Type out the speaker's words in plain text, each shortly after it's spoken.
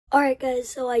Alright guys,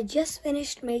 so I just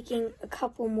finished making a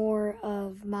couple more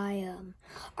of my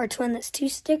our twinlitz2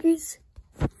 stickers.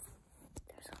 There's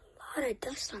a lot of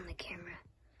dust on the camera.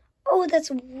 Oh, that's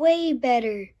way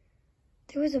better.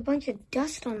 There was a bunch of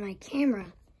dust on my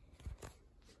camera.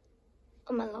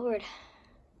 Oh my lord.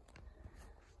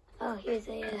 Oh, here's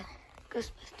a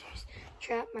Ghostbusters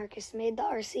trap. Marcus made the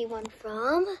RC one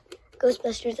from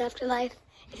Ghostbusters Afterlife.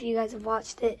 If you guys have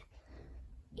watched it.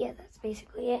 Yeah, that's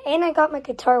basically it. And I got my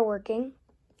guitar working.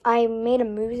 I made a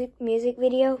music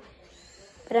video,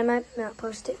 but I might not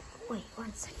post it. Wait,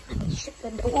 1 second. Let me shut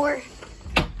the door.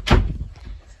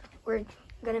 We're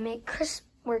gonna make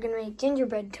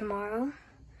gingerbread tomorrow,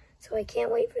 so I can't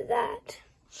wait for that.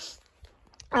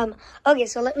 Okay,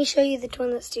 so let me show you the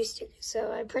twinlitz2 stickers.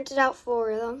 So I printed out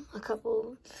 4 of them, a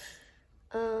couple.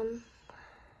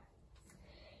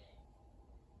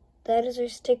 That is our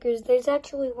stickers. There's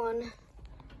actually one.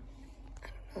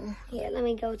 Yeah, let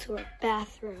me go to our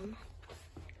bathroom.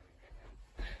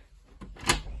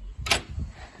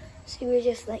 See, we're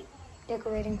just like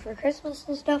decorating for Christmas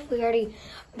and stuff.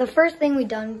 The first thing we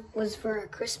done was for a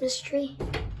Christmas tree.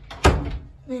 And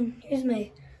then here's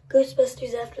my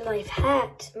Ghostbusters Afterlife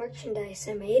hat merchandise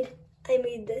I made. I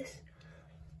made this.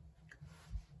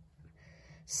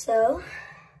 So,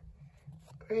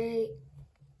 right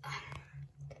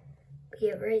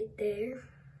there.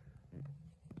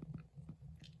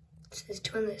 It says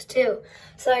twinlitz2.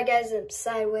 Sorry guys, I'm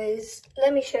sideways.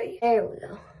 Let me show you. There we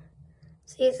go.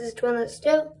 See, it says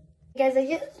twinlitz2. Guys, I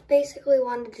just basically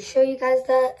wanted to show you guys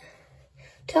that.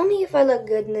 Tell me if I look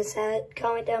good in this hat.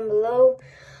 Comment down below.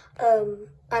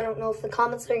 I don't know if the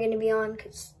comments are going to be on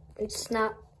because it's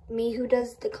not me who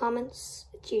does the comments.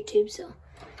 It's YouTube, so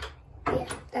yeah,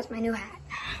 that's my new hat.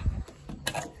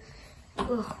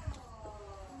 Ugh.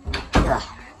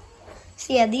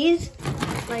 So yeah, these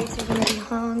lights are going to be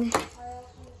hung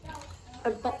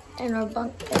in our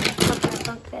bunk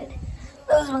bed.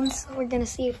 Those ones, we're going to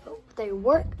see if they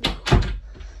work.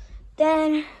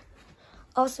 Then,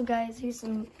 also guys, here's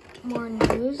some more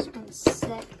news. 1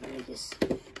 sec, let me just...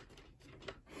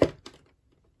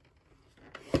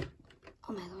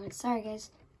 Oh my lord, sorry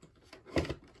guys.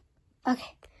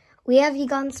 Okay, we have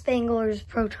Egon Spangler's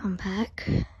Proton Pack.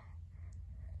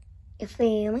 You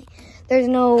feel me? There's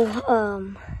no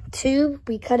tube,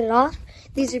 we cut it off.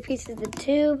 These are pieces of the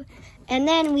tube. And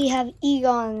then we have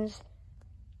Egon's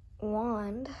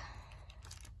wand.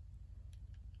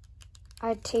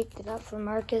 I taped it up for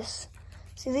Marcus.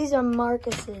 See, these are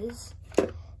Marcus's.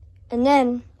 And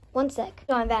then, 1 sec,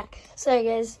 going back. Sorry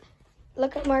guys,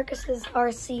 look at Marcus's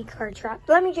RC car trap.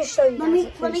 Let me just show you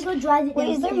guys. Let me go drive it. Wait,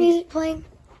 is there music playing?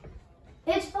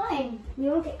 It's fine. We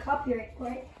won't get copyright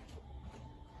for it.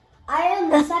 I am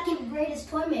the second greatest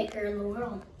toy maker in the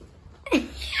world.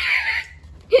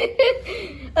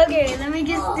 Okay, let me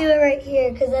just do it right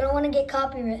here because I don't want to get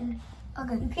copywritten.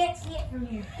 Okay. You can't see it from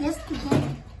here. Yes, you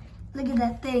can. Look at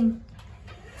that thing.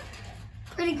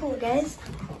 Pretty cool, guys.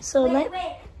 So wait.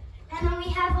 And then we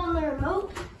have on the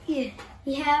remote, yeah,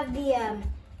 we have the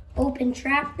open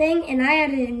trap thing, and I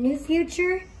added a new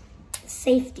feature,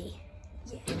 safety.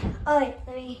 Yeah. All right,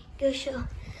 let me go show.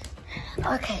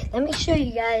 Okay, let me show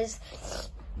you guys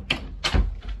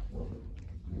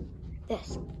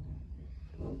this.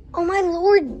 Oh my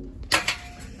lord.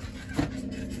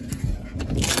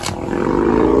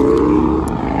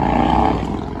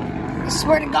 I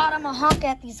swear to God, I'm gonna honk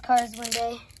at these cars one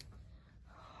day.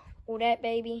 Oh, that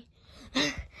baby.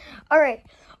 All right.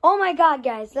 Oh my God,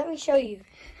 guys, let me show you.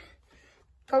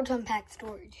 Proton pack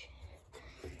storage.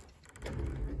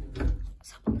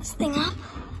 So put this thing up.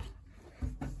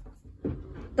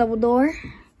 Double door.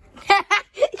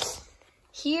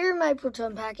 Here my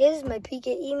proton pack is, my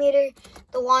PKE meter.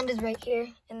 The wand is right here.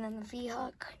 And then the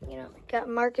V-Hawk. You know, got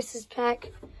Marcus's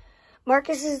pack.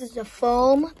 Marcus's is a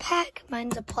foam pack.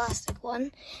 Mine's a plastic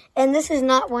one. And this is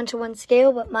not 1-to-1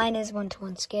 scale, but mine is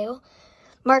 1-to-1 scale.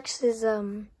 Marcus's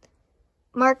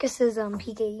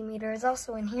PKE meter is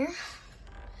also in here.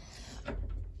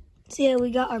 So yeah,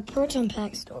 we got our proton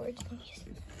pack storage.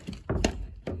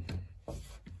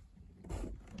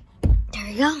 There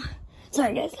we go.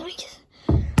 Sorry guys, let me just...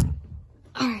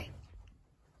 Alright.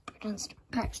 Proton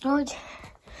pack storage.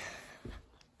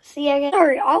 See,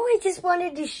 sorry, all I just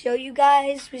wanted to show you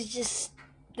guys was just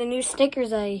the new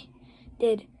stickers I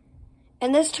did.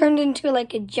 And this turned into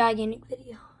like a gigantic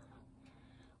video.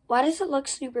 Why does it look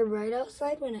super bright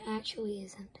outside when it actually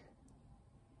isn't?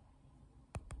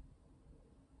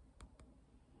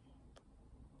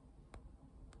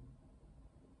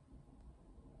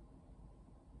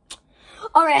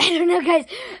 Alright, I don't know guys.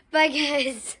 Bye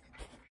guys.